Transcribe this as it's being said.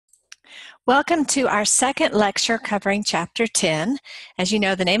Welcome to our second lecture covering Chapter 10. As you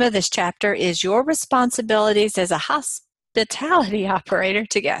know, the name of this chapter is Your Responsibilities as a Hospitality Operator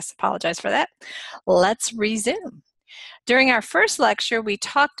to Guests. Apologize for that. Let's resume. During our first lecture, we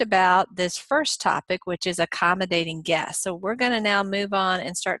talked about this first topic, which is accommodating guests. So we're going to now move on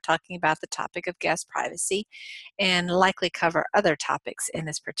and start talking about the topic of guest privacy and likely cover other topics in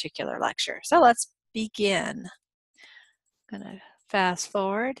this particular lecture. So let's begin. I'm going to fast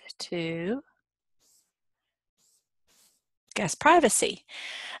forward to guest privacy.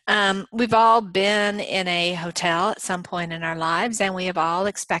 We've all been in a hotel at some point in our lives, and we have all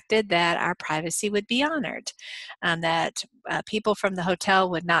expected that our privacy would be honored, that people from the hotel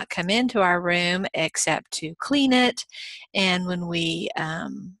would not come into our room except to clean it, and when we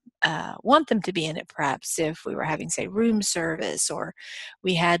want them to be in it, perhaps if we were having, say, room service, or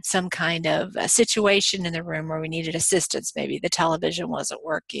we had some kind of a situation in the room where we needed assistance. Maybe the television wasn't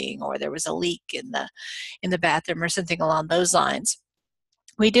working, or there was a leak in the bathroom, or something along those lines.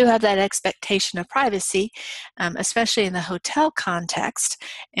 We do have that expectation of privacy, especially in the hotel context,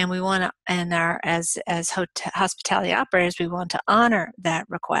 and we want to, and as hospitality operators, we want to honor that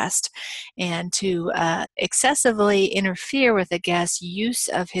request, and to excessively interfere with a guest's use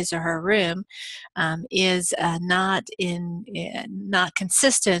of his or her room is not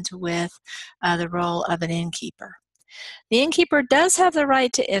consistent with the role of an innkeeper. The innkeeper does have the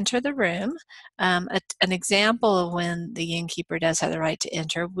right to enter the room. An example of when the innkeeper does have the right to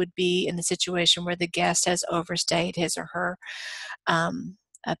enter would be in the situation where the guest has overstayed his or her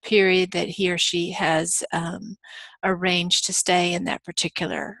a period that he or she has arranged to stay in that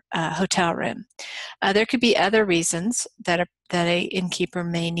particular hotel room. There could be other reasons that a innkeeper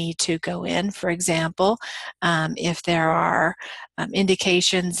may need to go in. For example, if there are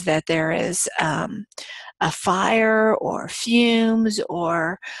indications that there is a fire or fumes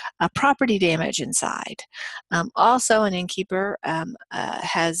or property damage inside. Also, an innkeeper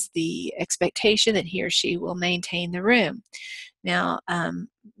has the expectation that he or she will maintain the room. Now,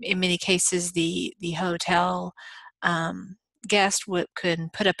 in many cases, the hotel guest can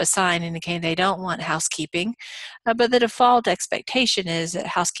put up a sign indicating they don't want housekeeping, but the default expectation is that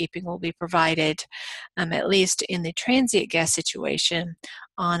housekeeping will be provided, at least in the transient guest situation,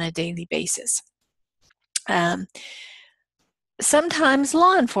 on a daily basis. Sometimes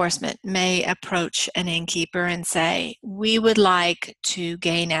law enforcement may approach an innkeeper and say, we would like to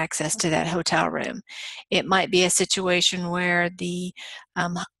gain access to that hotel room. It might be a situation where the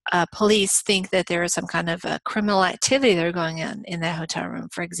police think that there is some kind of criminal activity that are going on in that hotel room.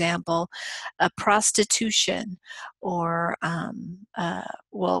 For example, a prostitution, or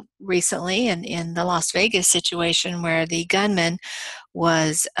recently in the Las Vegas situation where the gunman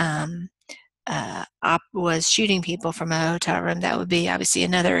was shooting people from a hotel room. That would be obviously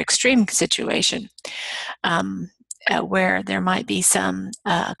another extreme situation where there might be some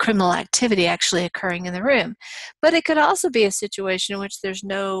criminal activity actually occurring in the room. But it could also be a situation in which there's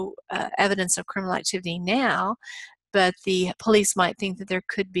no evidence of criminal activity now, but the police might think that there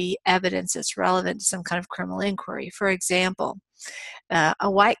could be evidence that's relevant to some kind of criminal inquiry. For example, a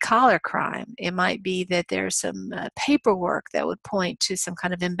white-collar crime. It might be that there's some paperwork that would point to some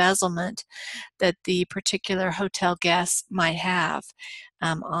kind of embezzlement that the particular hotel guest might have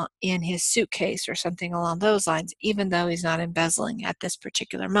in his suitcase or something along those lines, even though he's not embezzling at this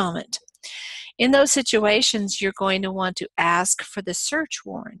particular moment. In those situations, you're going to want to ask for the search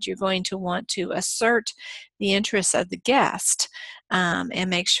warrant. You're going to want to assert the interests of the guest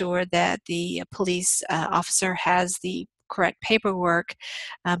and make sure that the police officer has the correct paperwork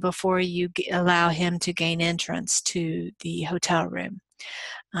before you allow him to gain entrance to the hotel room.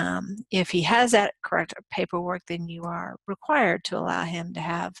 If he has that correct paperwork, then you are required to allow him to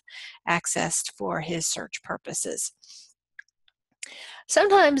have access for his search purposes.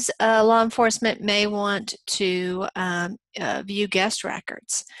 Sometimes law enforcement may want to view guest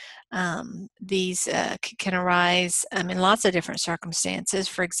records. These can arise in lots of different circumstances.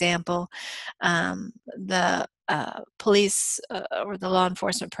 For example, the police or the law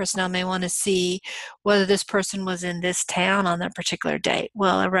enforcement personnel may want to see whether this person was in this town on that particular date.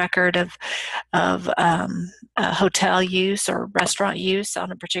 Well, a record of hotel use or restaurant use on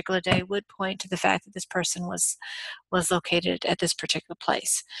a particular day would point to the fact that this person was located at this particular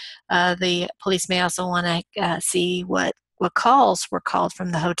place. The police may also want to see what calls were called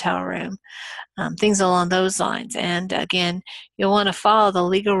from the hotel room, things along those lines. And again, you'll want to follow the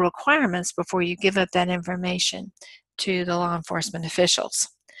legal requirements before you give up that information to the law enforcement officials.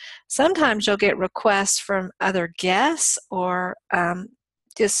 Sometimes you'll get requests from other guests or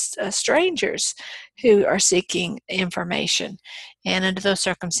just strangers who are seeking information. And under those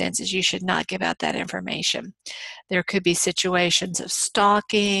circumstances, you should not give out that information. There could be situations of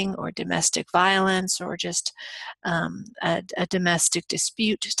stalking or domestic violence or just a domestic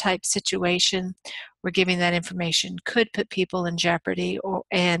dispute type situation where giving that information could put people in jeopardy or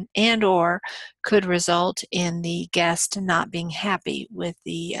could result in the guest not being happy with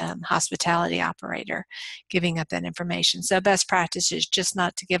the hospitality operator giving up that information. So best practice is just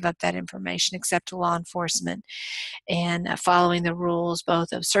not to give up that information except to law enforcement, and following the rules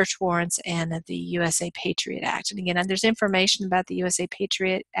both of search warrants and of the USA Patriot Act. And again, there's information about the USA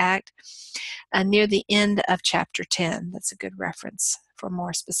Patriot Act near the end of Chapter 10. That's a good reference for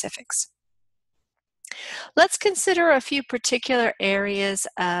more specifics. Let's consider a few particular areas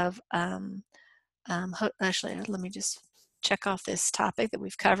of, actually, let me just check off this topic that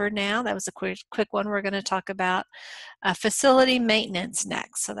we've covered now. That was a quick one. We're going to talk about facility maintenance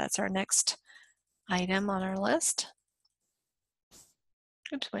next. So that's our next item on our list.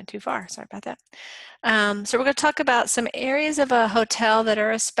 Oops, went too far. Sorry about that. So we're going to talk about some areas of a hotel that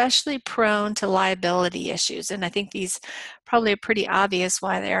are especially prone to liability issues. And I think these probably are pretty obvious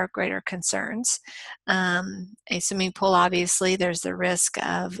why they are greater concerns. A swimming pool, obviously, there's the risk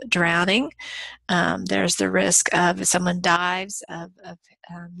of drowning. There's the risk of if someone dives of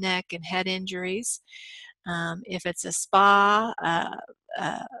neck and head injuries. If it's a spa,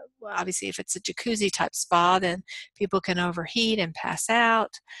 obviously if it's a jacuzzi type spa, then people can overheat and pass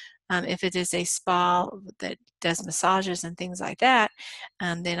out. If it is a spa that does massages and things like that,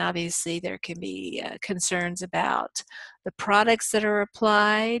 then obviously there can be concerns about the products that are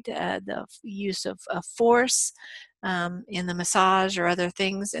applied, the use of force in the massage or other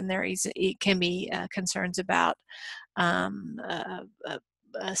things, and it can be concerns about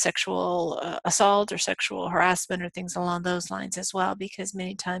sexual assault or sexual harassment or things along those lines as well, because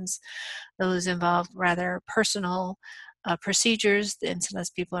many times those involve rather personal procedures, and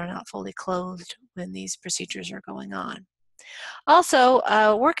sometimes people are not fully clothed when these procedures are going on. Also,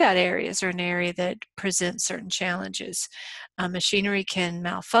 workout areas are an area that presents certain challenges. Machinery can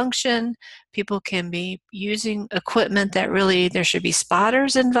malfunction. People can be using equipment that really there should be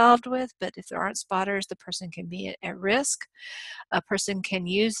spotters involved with, but if there aren't spotters, the person can be at risk. A person can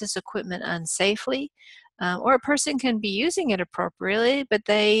use this equipment unsafely, or a person can be using it appropriately, but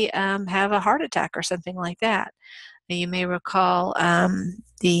they have a heart attack or something like that. Now, you may recall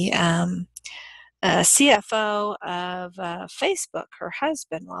the CFO of Facebook, her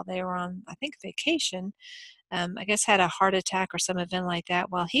husband, while they were on, I think, vacation, I guess had a heart attack or some event like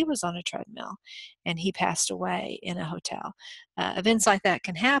that while he was on a treadmill, and he passed away in a hotel. Events like that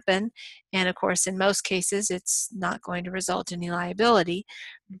can happen, and of course in most cases it's not going to result in any liability,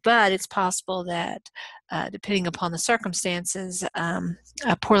 but it's possible that depending upon the circumstances, a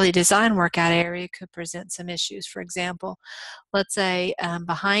poorly designed workout area could present some issues. For example, let's say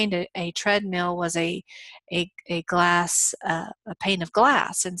behind a treadmill was a glass, a pane of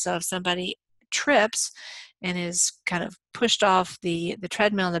glass, and so if somebody trips and is kind of pushed off the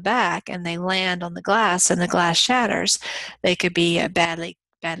treadmill in the back and they land on the glass and the glass shatters, they could be badly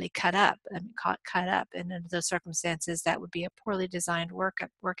cut up, and under those circumstances that would be a poorly designed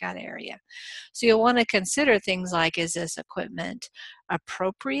workout area. So you'll want to consider things like, is this equipment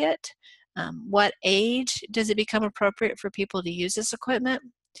appropriate? What age does it become appropriate for people to use this equipment?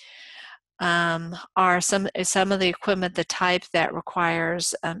 Is some of the equipment the type that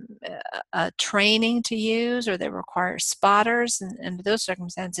requires training to use, or that requires spotters? And under those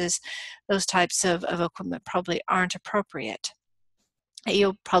circumstances, those types of equipment probably aren't appropriate.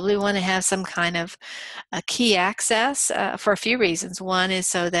 You'll probably want to have some kind of key access for a few reasons. One is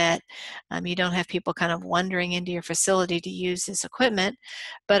so that you don't have people kind of wandering into your facility to use this equipment,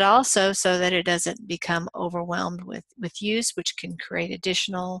 but also so that it doesn't become overwhelmed with use, which can create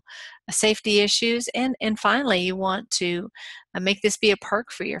additional safety issues. And finally, you want to make this be a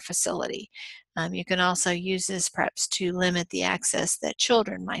perk for your facility. You can also use this perhaps to limit the access that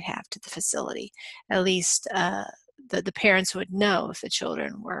children might have to the facility. At least the parents would know if the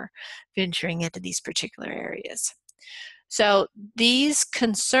children were venturing into these particular areas. So these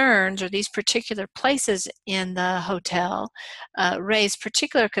concerns, or these particular places in the hotel, raise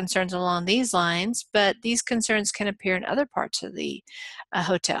particular concerns along these lines, but these concerns can appear in other parts of the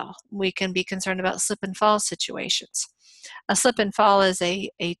hotel. We can be concerned about slip and fall situations. A slip and fall is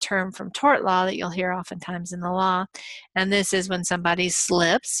a term from tort law that you'll hear oftentimes in the law, and this is when somebody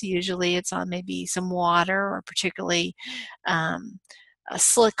slips. Usually it's on maybe some water or particularly a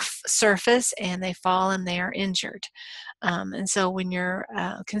slick surface, and they fall and they are injured. And so when you're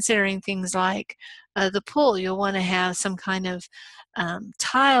considering things like the pool, you'll want to have some kind of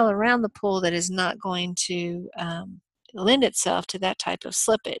tile around the pool that is not going to lend itself to that type of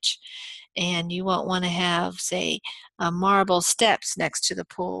slippage. And you won't want to have, say, marble steps next to the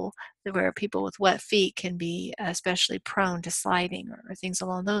pool where people with wet feet can be especially prone to sliding or things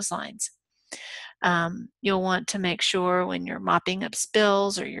along those lines. You'll want to make sure when you're mopping up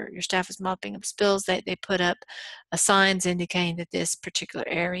spills or your staff is mopping up spills that they put up signs indicating that this particular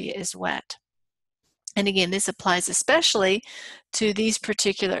area is wet. And again, this applies especially to these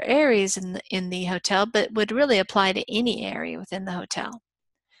particular areas in the hotel, but would really apply to any area within the hotel.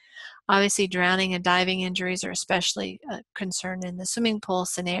 Obviously, drowning and diving injuries are especially concerned in the swimming pool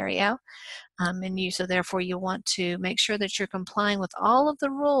scenario. So therefore you want to make sure that you're complying with all of the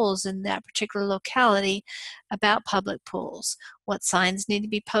rules in that particular locality about public pools. What signs need to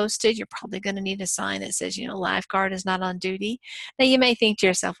be posted? You're probably going to need a sign that says, lifeguard is not on duty. Now you may think to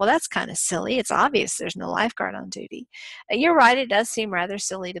yourself, well, that's kind of silly. It's obvious there's no lifeguard on duty. You're right, it does seem rather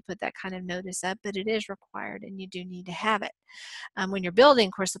silly to put that kind of notice up, but it is required and you do need to have it. When you're building,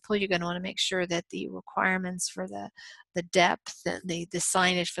 of course, the pool, you're going to want to make sure that the requirements for the depth and the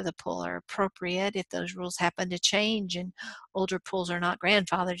signage for the pool are appropriate. If those rules happen to change and older pools are not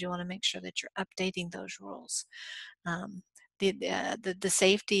grandfathered, you want to make sure that you're updating those rules. The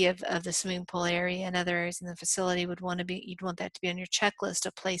safety of the swimming pool area and other areas in the facility you'd want that to be on your checklist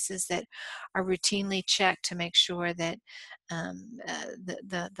of places that are routinely checked to make sure that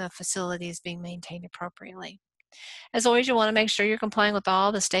the facility is being maintained appropriately. As always, you want to make sure you're complying with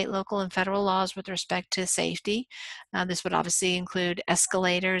all the state, local, and federal laws with respect to safety. This would obviously include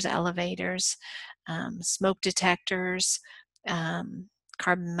escalators, elevators, smoke detectors,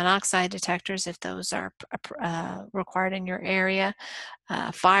 carbon monoxide detectors if those are required in your area,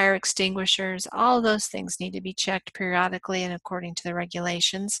 fire extinguishers. All of those things need to be checked periodically and according to the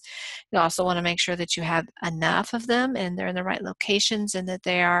regulations. You also want to make sure that you have enough of them and they're in the right locations and that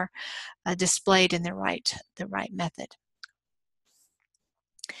they are displayed in the right method.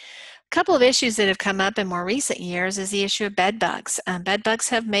 A couple of issues that have come up in more recent years is the issue of bed bugs. Bed bugs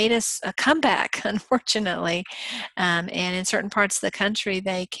have made a comeback, unfortunately, and in certain parts of the country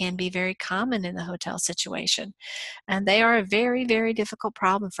they can be very common in the hotel situation. And they are a very, very difficult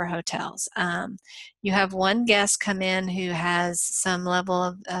problem for hotels. You have one guest come in who has some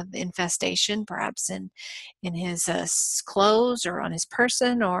level of infestation, perhaps in his clothes or on his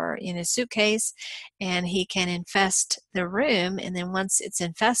person or in his suitcase, and he can infest the room. And then once it's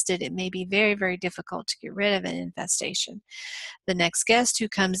infested, it may be very, very difficult to get rid of an infestation. The next guest who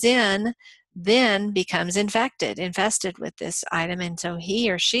comes in then becomes infested with this item, and so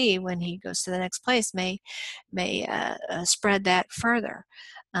he or she, when he goes to the next place, may spread that further.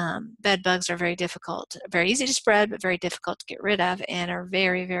 Bed bugs are very difficult, very easy to spread, but very difficult to get rid of, and are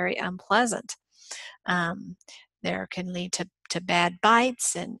very, very unpleasant. There can lead to bad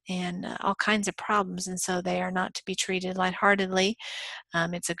bites and all kinds of problems, and so they are not to be treated lightheartedly.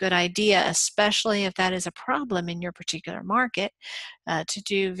 It's a good idea, especially if that is a problem in your particular market, to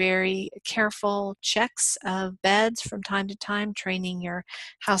do very careful checks of beds from time to time, training your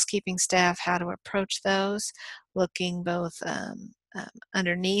housekeeping staff how to approach those, looking both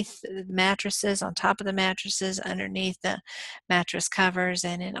underneath the mattresses, on top of the mattresses, underneath the mattress covers,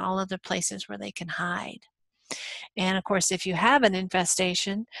 and in all other places where they can hide. And of course, if you have an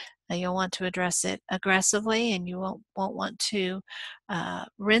infestation, you'll want to address it aggressively, and you won't want to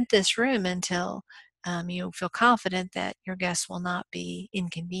rent this room until you feel confident that your guests will not be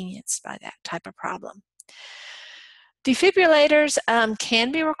inconvenienced by that type of problem. Defibrillators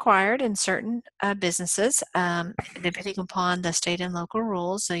can be required in certain businesses, depending upon the state and local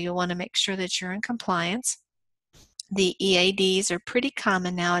rules, so you'll want to make sure that you're in compliance. The EADs are pretty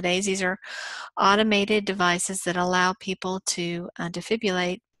common nowadays. These are automated devices that allow people to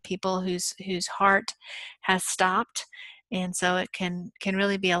defibrillate people whose heart has stopped, and so it can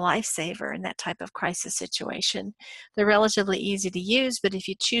really be a lifesaver in that type of crisis situation. They're relatively easy to use, but if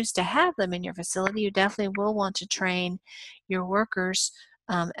you choose to have them in your facility, you definitely will want to train your workers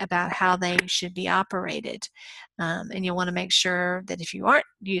about how they should be operated. And you'll want to make sure that if you aren't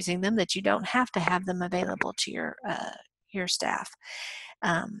using them, that you don't have to have them available to your staff.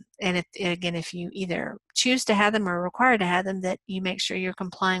 And if you either choose to have them or are required to have them, that you make sure you're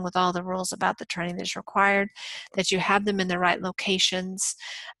complying with all the rules about the training that's required, that you have them in the right locations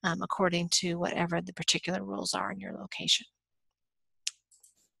according to whatever the particular rules are in your location.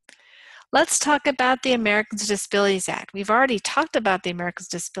 Let's talk about the Americans with Disabilities Act. We've already talked about the Americans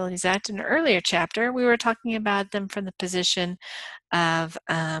with Disabilities Act in an earlier chapter. We were talking about them from the position of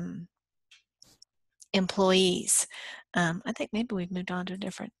employees. I think maybe we've moved on to a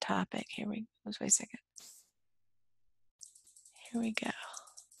different topic. Wait a second. Here we go.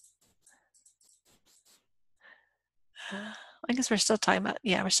 I guess we're still talking about,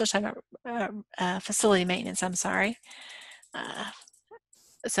 we're still talking about facility maintenance, I'm sorry.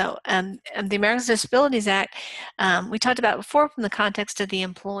 The Americans with Disabilities Act, we talked about before from the context of the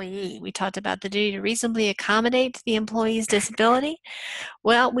employee. We talked about the duty to reasonably accommodate the employee's disability.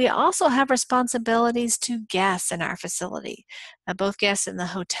 Well, we also have responsibilities to guests in our facility, both guests in the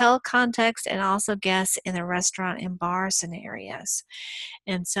hotel context and also guests in the restaurant and bar scenarios.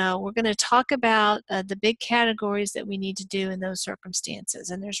 And so we're going to talk about the big categories that we need to do in those circumstances.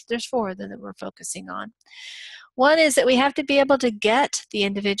 And there's four of them that we're focusing on. One is that we have to be able to get the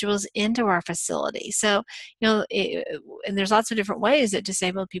individuals into our facility. So, and there's lots of different ways that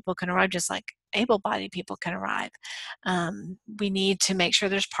disabled people can arrive, just like able-bodied people can arrive. We need to make sure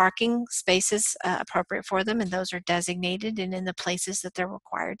there's parking spaces appropriate for them, and those are designated and in the places that they're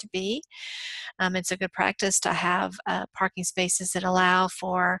required to be. It's a good practice to have parking spaces that allow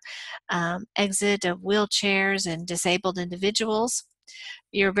for exit of wheelchairs and disabled individuals.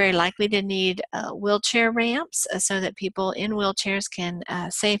 You're very likely to need wheelchair ramps so that people in wheelchairs can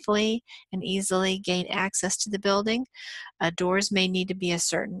safely and easily gain access to the building. Doors may need to be a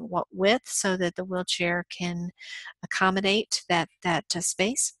certain width so that the wheelchair can accommodate that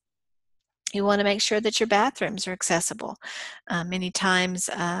space. You want to make sure that your bathrooms are accessible. Many times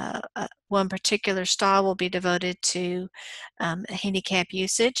one particular stall will be devoted to handicap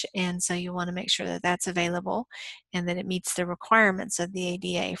usage, and so you want to make sure that that's available and that it meets the requirements of the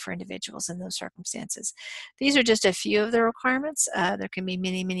ADA for individuals in those circumstances. These are just a few of the requirements. There can be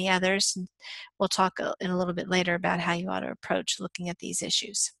many, many others. And we'll talk in a little bit later about how you ought to approach looking at these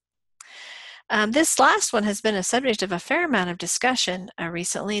issues. This last one has been a subject of a fair amount of discussion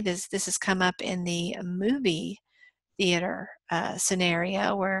recently. This has come up in the movie theater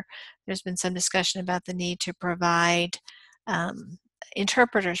scenario, where there's been some discussion about the need to provide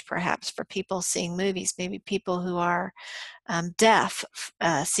interpreters perhaps for people seeing movies, maybe people who are deaf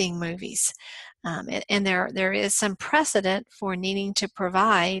seeing movies. And there is some precedent for needing to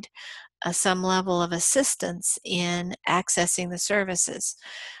provide some level of assistance in accessing the services.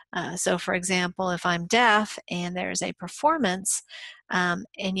 So for example, if I'm deaf and there's a performance and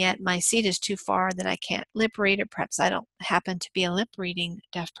yet my seat is too far that I can't lip read, or perhaps I don't happen to be a lip reading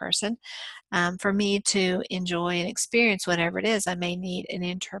deaf person, for me to enjoy and experience whatever it is, I may need an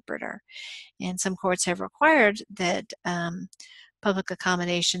interpreter. And some courts have required that public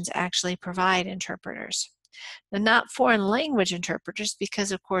accommodations actually provide interpreters. And not foreign language interpreters,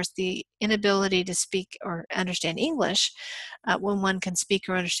 because of course the inability to speak or understand English when one can speak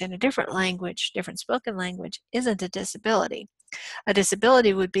or understand a different language, different spoken language, isn't a disability. A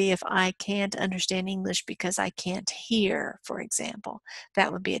disability would be if I can't understand English because I can't hear, for example.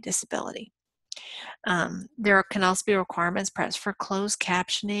 That would be a disability. There can also be requirements perhaps for closed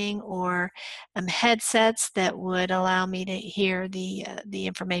captioning or headsets that would allow me to hear the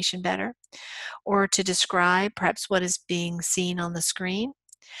information better, or to describe perhaps what is being seen on the screen.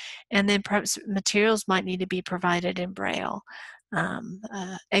 And then perhaps materials might need to be provided in Braille,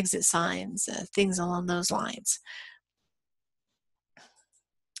 exit signs, things along those lines.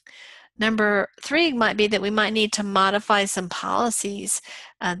 Number 3 might be that we might need to modify some policies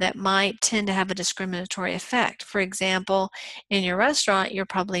that might tend to have a discriminatory effect. For example, in your restaurant, you're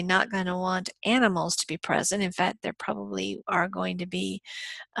probably not going to want animals to be present. In fact, there probably are going to be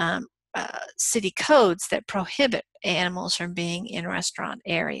city codes that prohibit animals from being in restaurant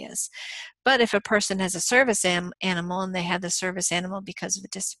areas. But if a person has a service animal and they have the service animal because of a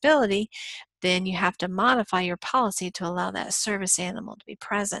disability, then you have to modify your policy to allow that service animal to be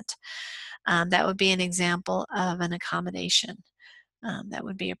present. That would be an example of an accommodation that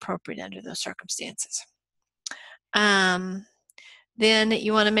would be appropriate under those circumstances. Then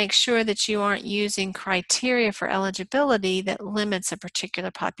you want to make sure that you aren't using criteria for eligibility that limits a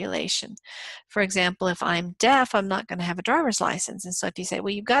particular population. For example, if I'm deaf, I'm not going to have a driver's license. And so if you say,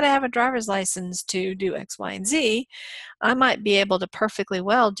 well, you've got to have a driver's license to do X, Y, and Z, I might be able to perfectly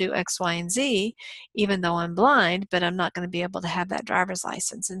well do X, Y, and Z, even though I'm blind, but I'm not going to be able to have that driver's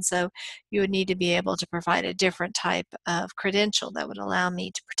license. And so you would need to be able to provide a different type of credential that would allow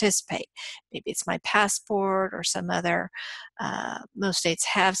me to participate. Maybe it's my passport or some other, most states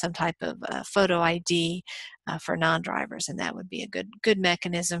have some type of photo ID for non-drivers, and that would be a good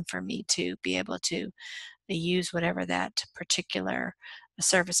mechanism for me to be able to use whatever that particular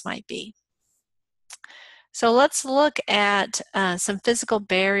service might be. So let's look at some physical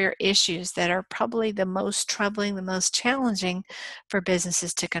barrier issues that are probably the most troubling, the most challenging for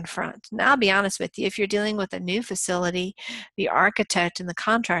businesses to confront. Now, I'll be honest with you, if you're dealing with a new facility, the architect and the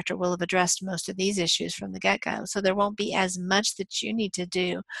contractor will have addressed most of these issues from the get-go, so there won't be as much that you need to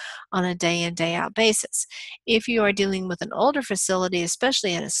do on a day-in, day-out basis. If you are dealing with an older facility,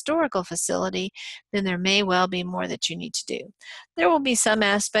 especially a historical facility, then there may well be more that you need to do. There will be some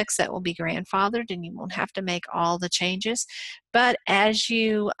aspects that will be grandfathered and you won't have to make all the changes, but as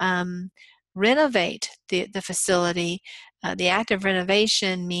you renovate the facility, the act of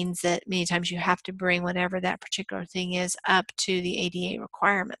renovation means that many times you have to bring whatever that particular thing is up to the ADA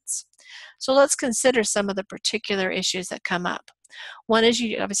requirements. So let's consider some of the particular issues that come up. One is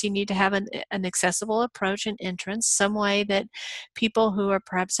you obviously need to have an accessible approach and entrance, some way that people who are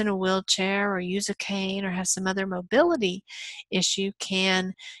perhaps in a wheelchair or use a cane or have some other mobility issue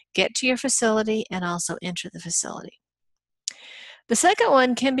can get to your facility and also enter the facility. The second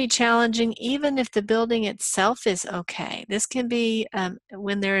one can be challenging even if the building itself is okay. This can be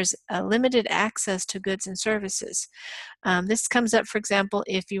when there's a limited access to goods and services. This comes up, for example,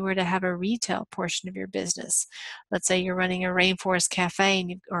 if you were to have a retail portion of your business. Let's say you're running a Rainforest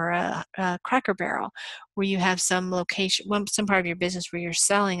Cafe or a Cracker Barrel, where you have some location, some part of your business where you're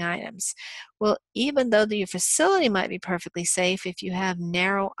selling items. Well, even though your facility might be perfectly safe, if you have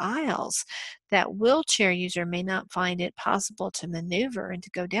narrow aisles, that wheelchair user may not find it possible to maneuver and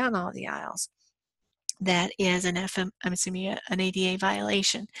to go down all the aisles. That is I'm assuming an ADA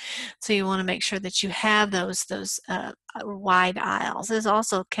violation. So you want to make sure that you have those wide aisles. This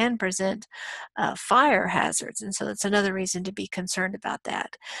also can present fire hazards, and so that's another reason to be concerned about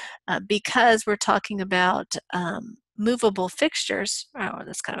that. Because we're talking about movable fixtures, oh,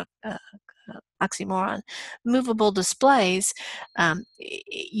 that's kind of oxymoron, movable displays,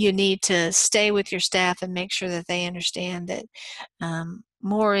 you need to stay with your staff and make sure that they understand that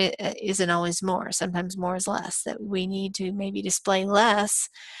more isn't always more. Sometimes more is less, that we need to maybe display less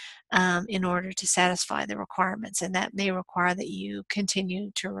in order to satisfy the requirements, and that may require that you continue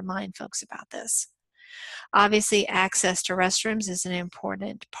to remind folks about this. Obviously, access to restrooms is an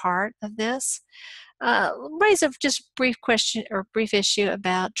important part of this. Raise a just brief question or brief issue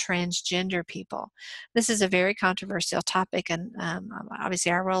about transgender people. This is a very controversial topic, and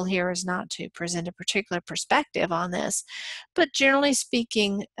obviously our role here is not to present a particular perspective on this, but generally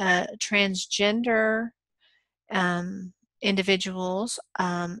speaking, transgender um, individuals,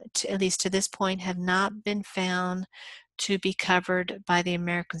 at least to this point, have not been found to be covered by the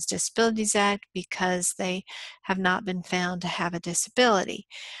Americans with Disabilities Act because they have not been found to have a disability.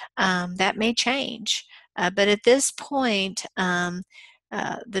 That may change, but at this point, the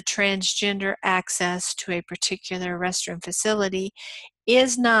transgender access to a particular restroom facility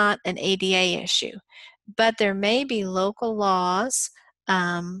is not an ADA issue, but there may be local laws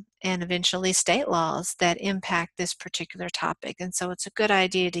and eventually state laws that impact this particular topic, and so it's a good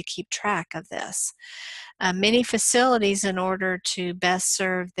idea to keep track of this. Many facilities, in order to best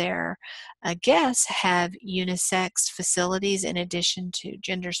serve their guests, have unisex facilities in addition to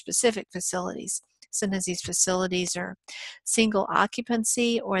gender-specific facilities. Sometimes these facilities are single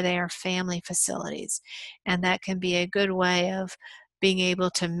occupancy or they are family facilities, and that can be a good way of being able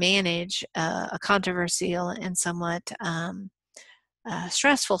to manage a controversial and somewhat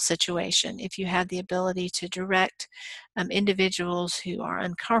stressful situation if you have the ability to direct individuals who are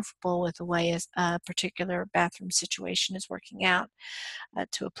uncomfortable with the way a particular bathroom situation is working out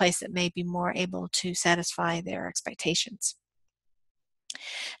to a place that may be more able to satisfy their expectations.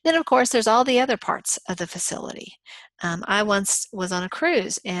 Then, of course, there's all the other parts of the facility. I once was on a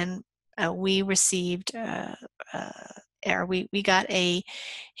cruise, and we received or we got a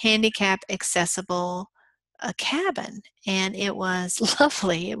handicap accessible cabin, and it was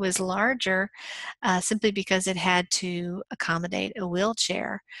lovely. It was larger simply because it had to accommodate a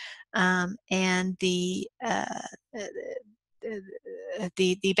wheelchair, and the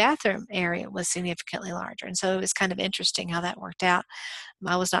bathroom area was significantly larger, and so it was kind of interesting how that worked out.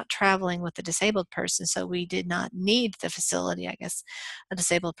 I was not traveling with a disabled person, so we did not need the facility. I guess a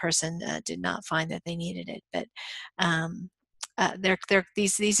disabled person did not find that they needed it, but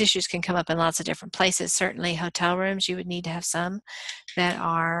these issues can come up in lots of different places. Certainly, hotel rooms, you would need to have some that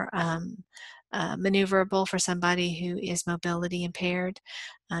are maneuverable for somebody who is mobility impaired.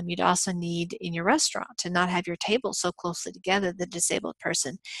 You'd also need in your restaurant to not have your tables so closely together the disabled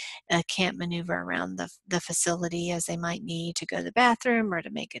person can't maneuver around the facility as they might need to go to the bathroom or to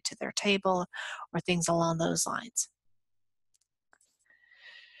make it to their table or things along those lines.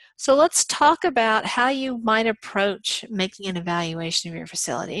 So let's talk about how you might approach making an evaluation of your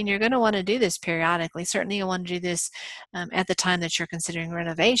facility. And you're going to want to do this periodically. Certainly you'll want to do this at the time that you're considering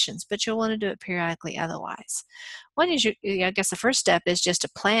renovations, but you'll want to do it periodically otherwise. One is, I guess the first step is just to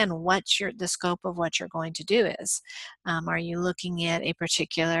plan what the scope of what you're going to do is. Are you looking at a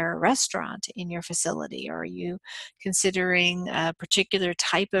particular restaurant in your facility, or are you considering a particular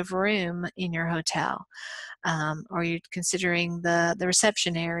type of room in your hotel? Or you're considering the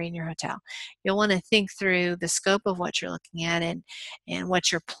reception area in your hotel. You'll want to think through the scope of what you're looking at and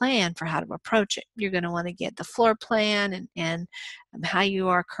what's your plan for how to approach it. You're going to want to get the floor plan and how you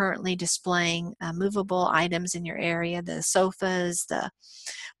are currently displaying movable items in your area, the sofas, the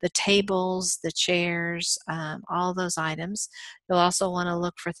tables, the chairs, all those items. You'll also want to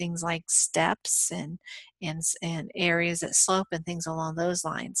look for things like steps and areas that slope and things along those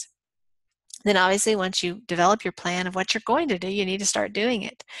lines. Then obviously once you develop your plan of what you're going to do, you need to start doing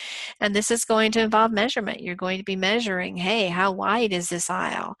it. And this is going to involve measurement. You're going to be measuring, hey, how wide is this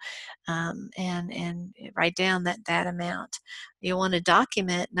aisle? And write down that amount. You'll want to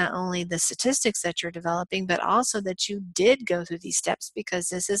document not only the statistics that you're developing, but also that you did go through these steps, because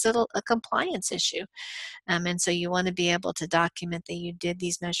this is a compliance issue. And so you want to be able to document that you did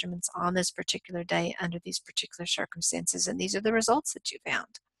these measurements on this particular day under these particular circumstances, and these are the results that you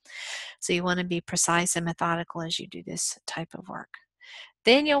found. So you want to be precise and methodical as you do this type of work.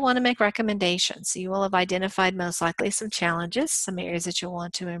 Then you'll want to make recommendations. So you will have identified most likely some challenges, some areas that you'll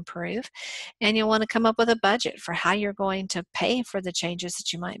want to improve, and you'll want to come up with a budget for how you're going to pay for the changes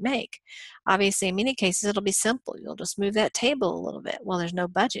that you might make. Obviously, in many cases, it'll be simple. You'll just move that table a little bit. Well, there's no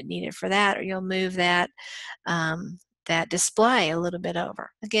budget needed for that, or you'll move that display a little bit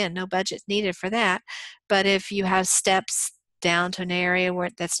over. Again, no budget needed for that, but if you have steps down to an area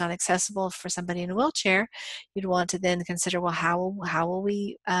where that's not accessible for somebody in a wheelchair, you'd want to then consider, well, how will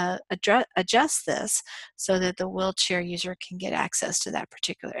we adjust this so that the wheelchair user can get access to that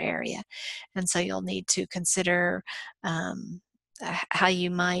particular area? And so you'll need to consider how you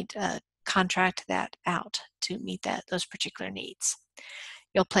might contract that out to meet those particular needs.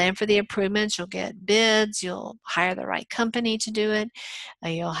 You'll plan for the improvements, you'll get bids, you'll hire the right company to do it,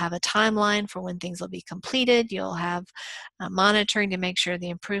 you'll have a timeline for when things will be completed, you'll have monitoring to make sure the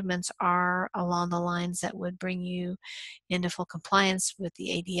improvements are along the lines that would bring you into full compliance with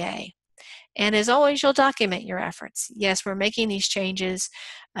the ADA. And as always, you'll document your efforts. Yes, we're making these changes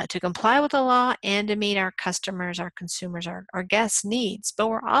to comply with the law and to meet our customers, our consumers, our guests' needs, but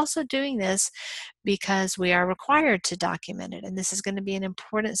we're also doing this because we are required to document it, and this is going to be an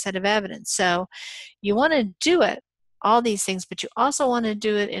important set of evidence. So you want to do it, all these things, but you also want to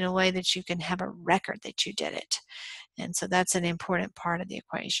do it in a way that you can have a record that you did it. And so that's an important part of the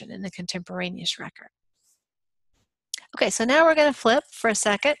equation in the contemporaneous record. Okay, so now we're going to flip for a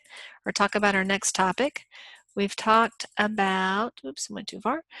second or talk about our next topic. We've talked about, oops, I went too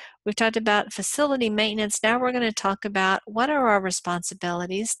far. We've talked about facility maintenance. Now we're going to talk about what are our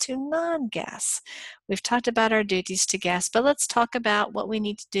responsibilities to non-guests. We've talked about our duties to guests, but let's talk about what we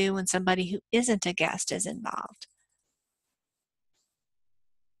need to do when somebody who isn't a guest is involved.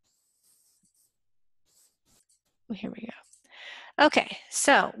 Here we go. Okay,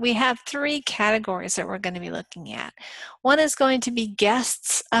 so we have three categories that we're going to be looking at. One is going to be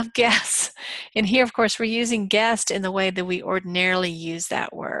guests of guests. And here, of course, we're using guest in the way that we ordinarily use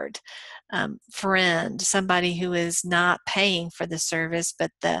that word. Friend, somebody who is not paying for the service,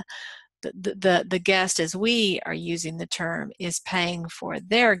 but the guest, as we are using the term, is paying for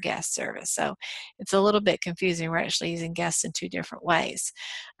their guest service. So it's a little bit confusing. We're actually using guests in two different ways.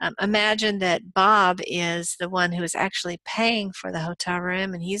 Imagine that Bob is the one who is actually paying for the hotel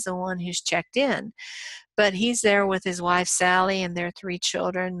room, and he's the one who's checked in. But he's there with his wife, Sally, and their three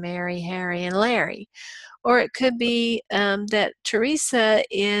children, Mary, Harry, and Larry. Or it could be that Teresa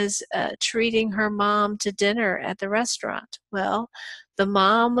is treating her mom to dinner at the restaurant. Well, the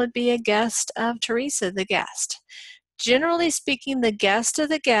mom would be a guest of Teresa, the guest. Generally speaking, the guest of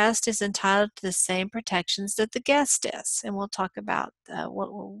the guest is entitled to the same protections that the guest is. And we'll talk about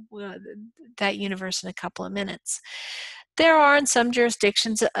that universe in a couple of minutes. There are in some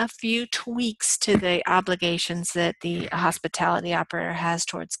jurisdictions a few tweaks to the obligations that the hospitality operator has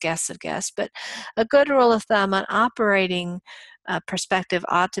towards guests of guests, but a good rule of thumb on operating perspective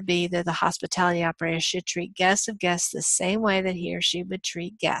ought to be that the hospitality operator should treat guests of guests the same way that he or she would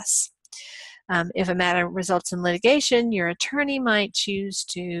treat guests. If a matter results in litigation, your attorney might choose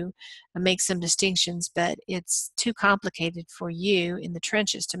to make some distinctions, but it's too complicated for you in the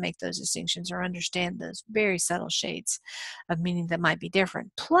trenches to make those distinctions or understand those very subtle shades of meaning that might be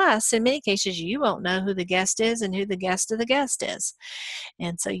different. Plus, in many cases, you won't know who the guest is and who the guest of the guest is.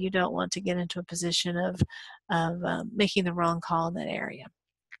 And so you don't want to get into a position of making the wrong call in that area.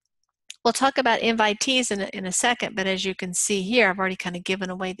 We'll talk about invitees in a second, but as you can see here, I've already kind of given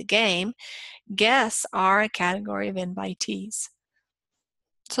away the game. Guests are a category of invitees.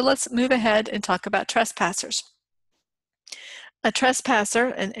 So let's move ahead and talk about trespassers. A trespasser,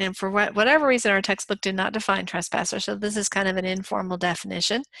 and for whatever reason our textbook did not define trespasser, so this is kind of an informal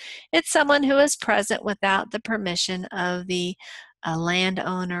definition. It's someone who is present without the permission of the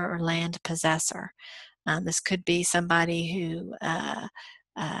landowner or land possessor. This could be somebody who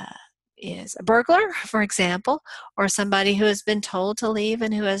is a burglar, for example, or somebody who has been told to leave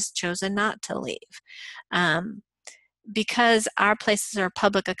and who has chosen not to leave. Because our places are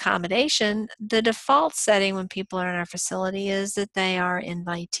public accommodation, the default setting when people are in our facility is that they are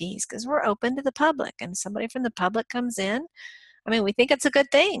invitees because we're open to the public, and somebody from the public comes in. I mean, we think it's a good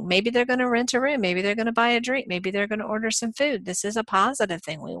thing. Maybe they're going to rent a room. Maybe they're going to buy a drink. Maybe they're going to order some food. This is a positive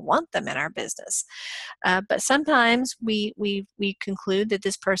thing. We want them in our business. But sometimes we conclude that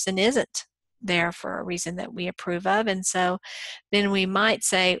this person isn't there for a reason that we approve of, and so then we might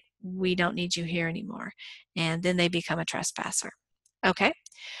say, we don't need you here anymore, and then they become a trespasser. Okay.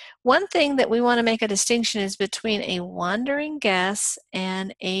 One thing that we want to make a distinction is between a wandering guest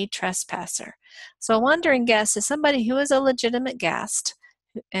and a trespasser. So a wandering guest is somebody who is a legitimate guest,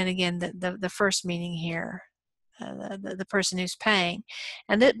 and again, the first meaning here, the person who's paying,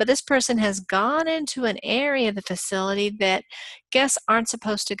 but this person has gone into an area of the facility that guests aren't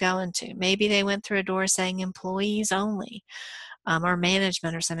supposed to go into. Maybe they went through a door saying employees only. Or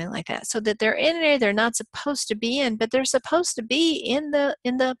management or something like that, so that they're in an area they're not supposed to be in, but they're supposed to be in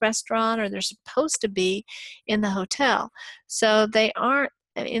the restaurant, or they're supposed to be in the hotel. So they aren't,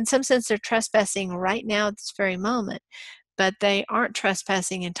 in some sense, they're trespassing right now at this very moment, but they aren't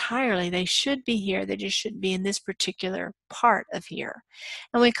trespassing entirely. They should be here. They just shouldn't be in this particular part of here.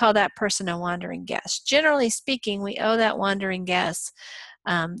 And we call that person a wandering guest. Generally speaking, we owe that wandering guest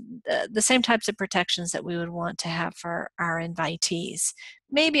the same types of protections that we would want to have for our invitees.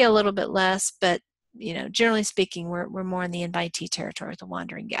 Maybe a little bit less, but generally speaking, we're more in the invitee territory with the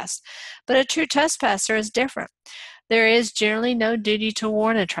wandering guest. But a true trespasser is different. There is generally no duty to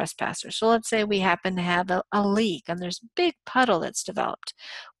warn a trespasser. So let's say we happen to have a leak and there's a big puddle that's developed.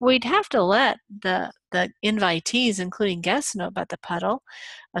 We'd have to let the invitees, including guests, know about the puddle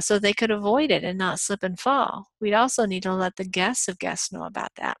so they could avoid it and not slip and fall. We'd also need to let the guests of guests know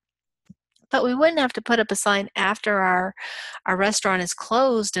about that. But we wouldn't have to put up a sign after our restaurant is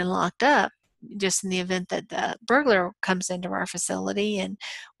closed and locked up, just in the event that the burglar comes into our facility, and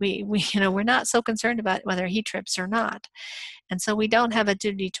we're not so concerned about whether he trips or not. And so we don't have a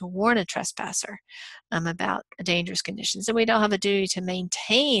duty to warn a trespasser about dangerous conditions, and we don't have a duty to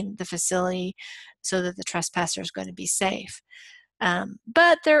maintain the facility so that the trespasser is going to be safe.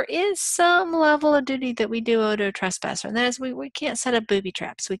 But there is some level of duty that we do owe to a trespasser, and that is we can't set up booby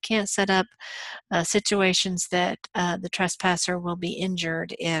traps. We can't set up situations that the trespasser will be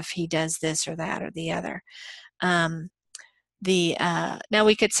injured if he does this or that or the other. Now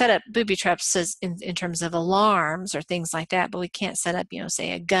we could set up booby traps in terms of alarms or things like that, but we can't set up,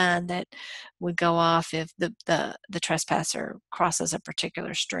 say a gun that would go off if the trespasser crosses a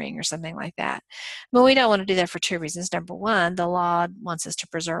particular string or something like that. But we don't want to do that for two reasons. Number one, the law wants us to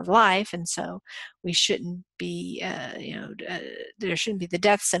preserve life, and so we shouldn't be, there shouldn't be the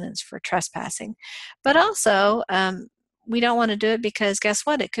death sentence for trespassing. But also, we don't want to do it because guess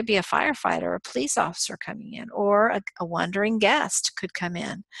what? It could be a firefighter or a police officer coming in, or a wandering guest could come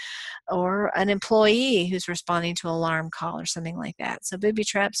in, or an employee who's responding to an alarm call or something like that. So booby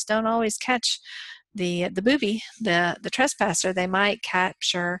traps don't always catch the booby, the trespasser. They might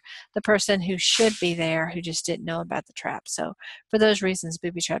capture the person who should be there who just didn't know about the trap. So for those reasons,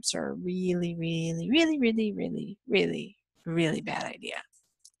 booby traps are a really, really, really, really, really, really, really bad idea.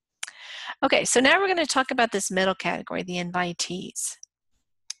 Okay, so now we're going to talk about this middle category, the invitees.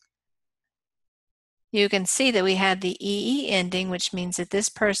 You can see that we had the EE ending, which means that this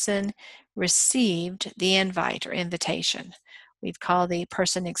person received the invite or invitation. We'd call the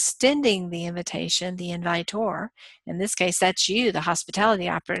person extending the invitation the invitor. In this case, that's you, the hospitality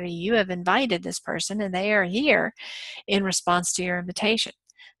operator. You have invited this person, and they are here in response to your invitation.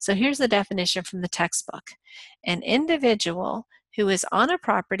 So here's the definition from the textbook. An individual who is on a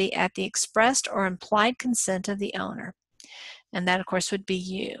property at the expressed or implied consent of the owner. And that, of course, would be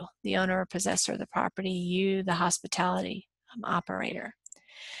you, the owner or possessor of the property, you, the hospitality operator.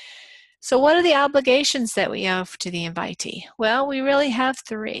 So what are the obligations that we owe to the invitee? Well, we really have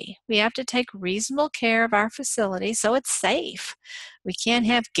three. We have to take reasonable care of our facility so it's safe. We can't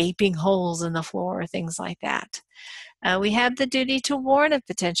have gaping holes in the floor or things like that. We have the duty to warn of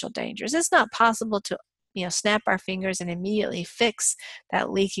potential dangers. It's not possible to snap our fingers and immediately fix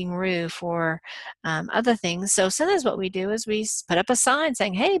that leaking roof or other things. So sometimes what we do is we put up a sign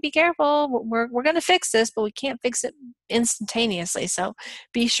saying, hey, be careful, we're going to fix this, but we can't fix it instantaneously. So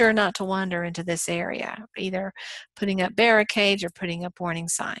be sure not to wander into this area, either putting up barricades or putting up warning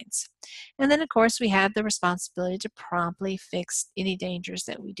signs. And then, of course, we have the responsibility to promptly fix any dangers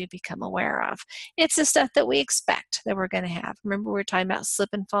that we do become aware of. It's the stuff that we expect that we're going to have. Remember, we were talking about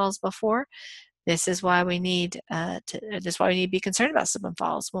slip and falls before? This is why we need to be concerned about slip and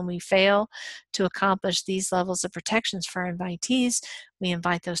falls. When we fail to accomplish these levels of protections for our invitees, we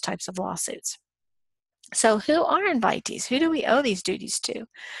invite those types of lawsuits. So who are invitees? Who do we owe these duties to?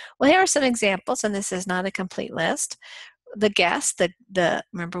 Well, here are some examples, and this is not a complete list. The guests,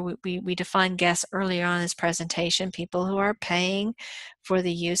 remember we defined guests earlier on in this presentation, people who are paying for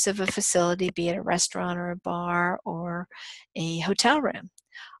the use of a facility, be it a restaurant or a bar or a hotel room.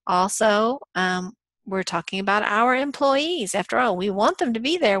 Also, we're talking about our employees. After all, we want them to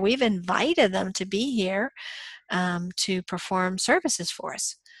be there. We've invited them to be here to perform services for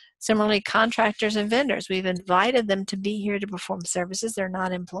us. Similarly, contractors and vendors, we've invited them to be here to perform services. They're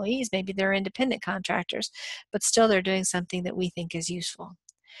not employees. Maybe they're independent contractors, but still they're doing something that we think is useful.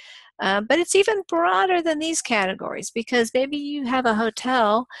 But it's even broader than these categories, because maybe you have a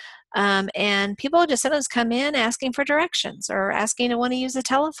hotel and people just sometimes come in asking for directions or asking to want to use the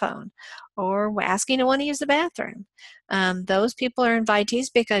telephone or asking to want to use the bathroom. Those people are invitees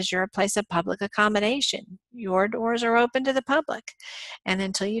because you're a place of public accommodation. Your doors are open to the public. And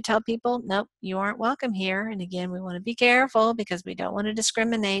until you tell people, nope, you aren't welcome here. And again, we want to be careful because we don't want to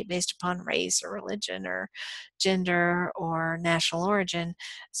discriminate based upon race or religion or gender or national origin.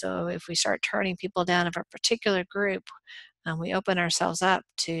 So if we start turning people down of a particular group, we open ourselves up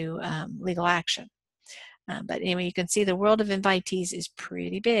to legal action. But anyway, you can see the world of invitees is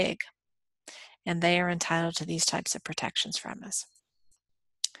pretty big, and they are entitled to these types of protections from us.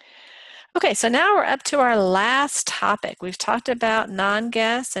 Okay, so now we're up to our last topic. We've talked about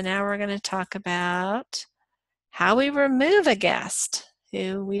non-guests, and now we're going to talk about how we remove a guest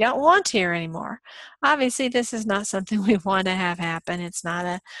who we don't want here anymore. Obviously, this is not something we want to have happen. It's not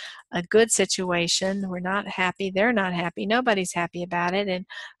a good situation. We're not happy. They're not happy. Nobody's happy about it, and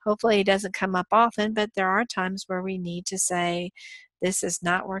hopefully it doesn't come up often, but there are times where we need to say, this is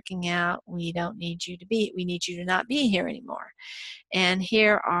not working out. We need you to not be here anymore. And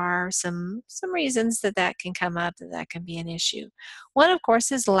here are some reasons that can come up, that can be an issue. One, of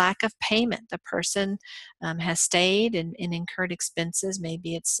course, is lack of payment. The person has stayed and incurred expenses.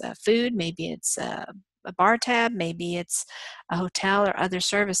 Maybe it's food, maybe it's a bar tab, maybe it's a hotel or other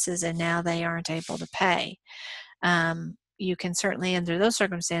services, and now they aren't able to pay. You can certainly, under those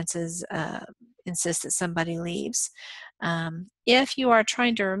circumstances, insist that somebody leaves. If you are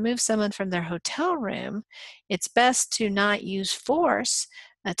trying to remove someone from their hotel room, it's best to not use force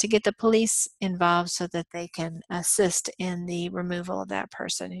to get the police involved so that they can assist in the removal of that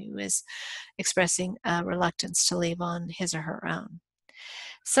person who is expressing reluctance to leave on his or her own.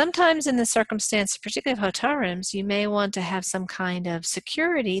 Sometimes in the circumstance, particularly of hotel rooms, you may want to have some kind of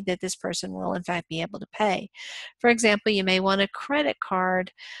security that this person will in fact be able to pay. For example, you may want a credit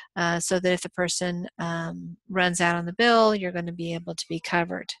card so that if the person runs out on the bill, you're going to be able to be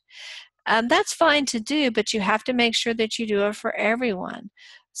covered. That's fine to do, but you have to make sure that you do it for everyone.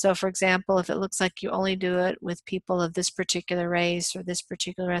 So for example, if it looks like you only do it with people of this particular race or this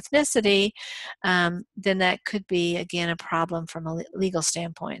particular ethnicity, then that could be, again, a problem from a legal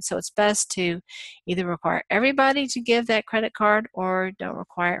standpoint. So it's best to either require everybody to give that credit card or don't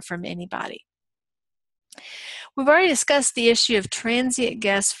require it from anybody. We've already discussed the issue of transient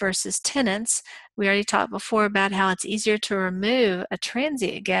guests versus tenants. We already talked before about how it's easier to remove a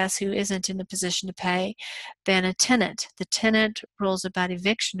transient guest who isn't in a position to pay than a tenant. The tenant rules about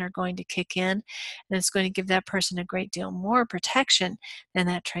eviction are going to kick in, and it's going to give that person a great deal more protection than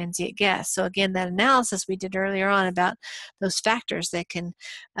that transient guest. So again, that analysis we did earlier on about those factors that can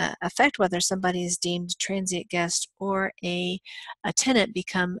affect whether somebody is deemed a transient guest or a tenant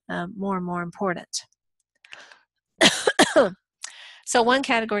become more and more important. So one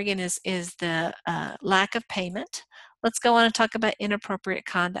category again is the lack of payment. Let's go on and talk about inappropriate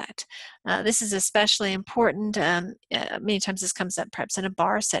conduct. This is especially important. Many times this comes up perhaps in a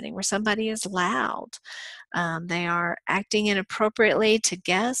bar setting where somebody is loud. They are acting inappropriately to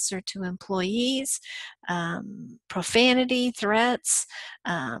guests or to employees, profanity, threats,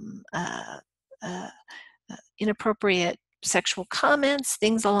 um, uh, uh, inappropriate sexual comments,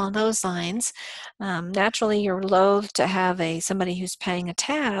 things along those lines. Naturally, you're loath to have somebody who's paying a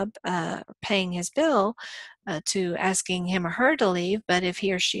tab, paying his bill, to asking him or her to leave. But if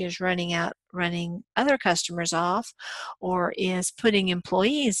he or she is running other customers off, or is putting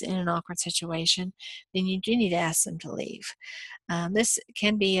employees in an awkward situation, then you do need to ask them to leave. This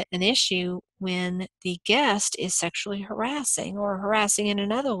can be an issue when the guest is sexually harassing or harassing in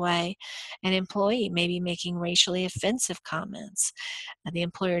another way an employee, maybe making racially offensive comments. The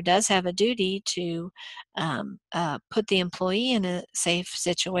employer does have a duty to put the employee in a safe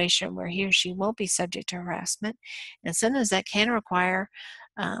situation where he or she won't be subject to harassment. And sometimes that can require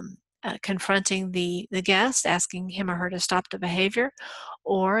confronting the guest, asking him or her to stop the behavior,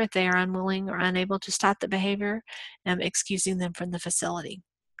 or if they are unwilling or unable to stop the behavior, excusing them from the facility.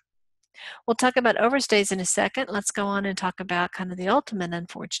 We'll talk about overstays in a second. Let's go on and talk about kind of the ultimate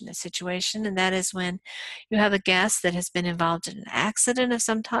unfortunate situation, and that is when you have a guest that has been involved in an accident of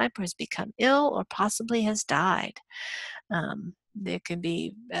some type, or has become ill, or possibly has died. It can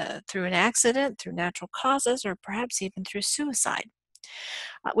be through an accident, through natural causes, or perhaps even through suicide.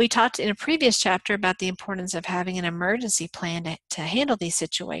 We talked in a previous chapter about the importance of having an emergency plan to handle these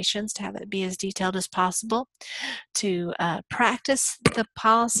situations, to have it be as detailed as possible, to practice the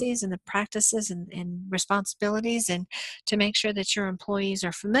policies and the practices and responsibilities, and to make sure that your employees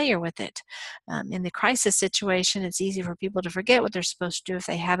are familiar with it. In the crisis situation, it's easy for people to forget what they're supposed to do if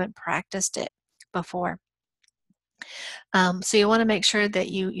they haven't practiced it before. So you want to make sure that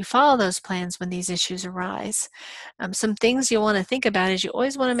you follow those plans when these issues arise. Some things you want to think about is you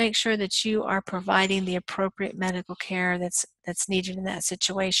always want to make sure that you are providing the appropriate medical care that's needed in that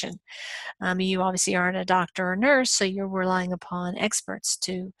situation. You obviously aren't a doctor or nurse, so you're relying upon experts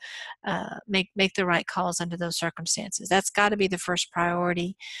to make the right calls under those circumstances. That's got to be the first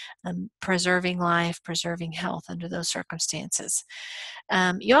priority, preserving life, preserving health under those circumstances.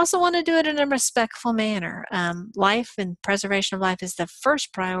 You also want to do it in a respectful manner. Life and preservation of life is the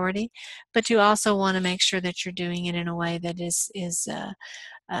first priority, but you also want to make sure that you're doing it in a way that is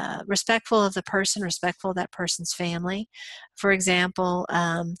respectful of the person, respectful of that person's family. For example,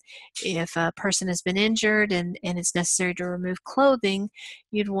 if a person has been injured and it's necessary to remove clothing,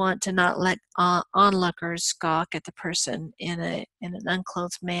 you'd want to not let onlookers gawk at the person in an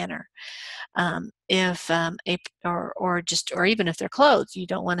unclothed manner. Or even if they're clothed, you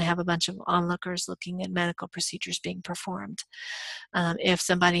don't want to have a bunch of onlookers looking at medical procedures being performed. If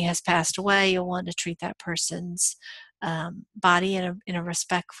somebody has passed away, you'll want to treat that person's body in a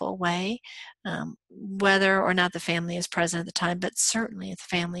respectful way, whether or not the family is present at the time, but certainly if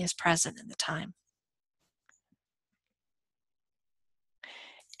the family is present at the time.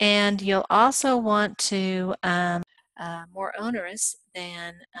 And you'll also want to more onerous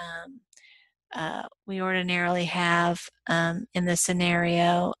than we ordinarily have in the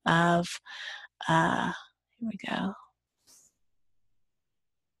scenario of, here we go.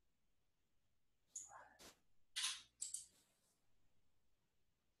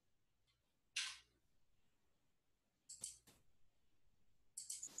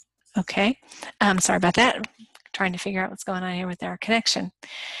 Okay, sorry about that. I'm trying to figure out what's going on here with our connection.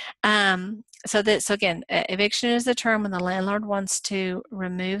 So again, eviction is the term when the landlord wants to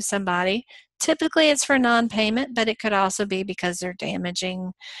remove somebody. Typically it's for non-payment, but it could also be because they're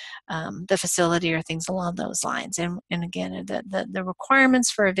damaging the facility or things along those lines. And again, the requirements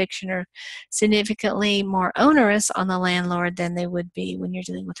for eviction are significantly more onerous on the landlord than they would be when you're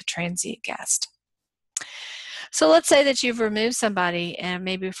dealing with a transient guest. So let's say that you've removed somebody and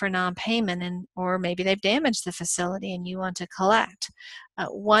maybe for non-payment, or maybe they've damaged the facility and you want to collect.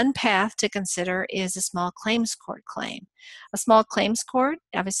 One path to consider is a small claims court claim. A small claims court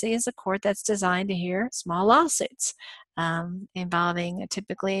obviously is a court that's designed to hear small lawsuits involving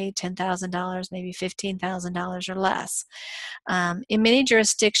typically $10,000, maybe $15,000 or less. In many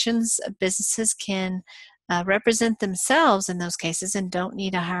jurisdictions, businesses can represent themselves in those cases and don't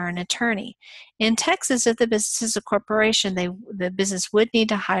need to hire an attorney. In Texas, if the business is a corporation, the business would need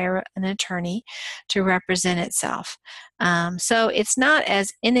to hire an attorney to represent itself. So it's not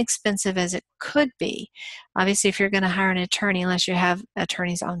as inexpensive as it could be. Obviously, if you're going to hire an attorney, unless you have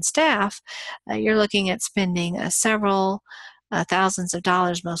attorneys on staff, you're looking at spending several thousands of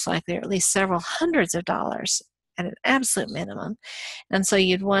dollars, most likely, or at least several hundreds of dollars at an absolute minimum. And so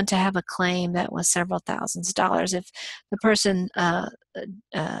you'd want to have a claim that was several thousands of dollars. If the person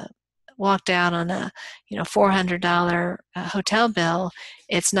walked out on a $400 hotel bill,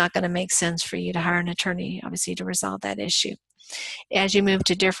 it's not going to make sense for you to hire an attorney, obviously, to resolve that issue. As you move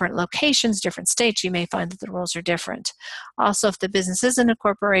to different locations, different states, you may find that the rules are different. Also, if the business isn't a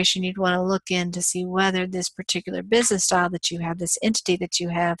corporation, you'd want to look in to see whether this particular business style that you have, this entity that you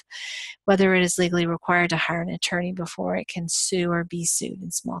have, whether it is legally required to hire an attorney before it can sue or be sued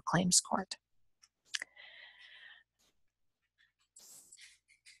in small claims court.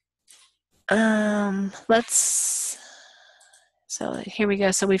 So here we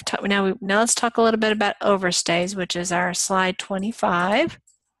go. So we've talked now. Let's talk a little bit about overstays, which is our slide 25.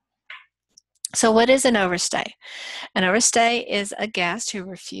 So what is an overstay? An overstay is a guest who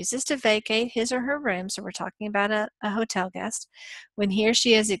refuses to vacate his or her room, so we're talking about a hotel guest, when he or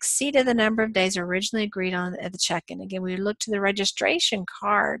she has exceeded the number of days originally agreed on at the check-in. Again, we look to the registration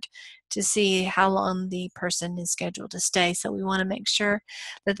card to see how long the person is scheduled to stay, so we want to make sure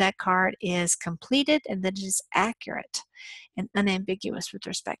that that card is completed and that it is accurate and unambiguous with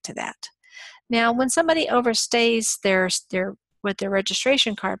respect to that. Now, when somebody overstays what their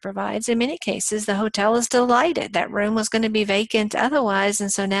registration card provides, in many cases, the hotel is delighted. That room was going to be vacant otherwise,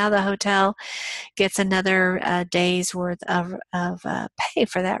 and so now the hotel gets another day's worth of pay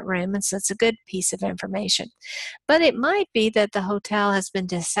for that room, and so it's a good piece of information. But it might be that the hotel has been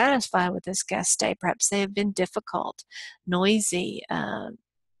dissatisfied with this guest stay. Perhaps they have been difficult, noisy,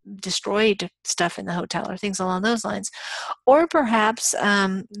 destroyed stuff in the hotel or things along those lines. Or perhaps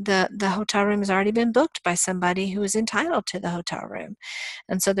the hotel room has already been booked by somebody who is entitled to the hotel room.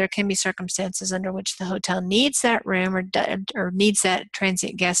 And so there can be circumstances under which the hotel needs that room or needs that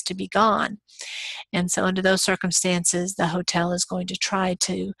transient guest to be gone. And so under those circumstances, the hotel is going to try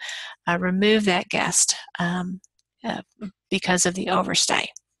to remove that guest because of the overstay.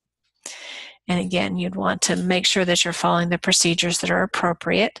 And again, you'd want to make sure that you're following the procedures that are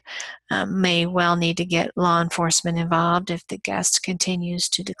appropriate. May well need to get law enforcement involved if the guest continues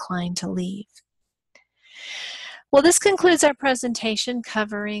to decline to leave. Well, this concludes our presentation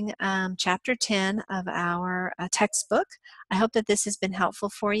covering Chapter 10 of our textbook. I hope that this has been helpful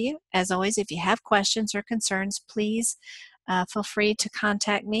for you. As always, if you have questions or concerns, please feel free to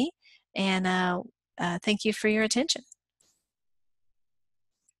contact me. And thank you for your attention.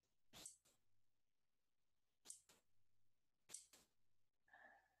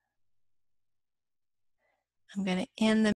 I'm going to end the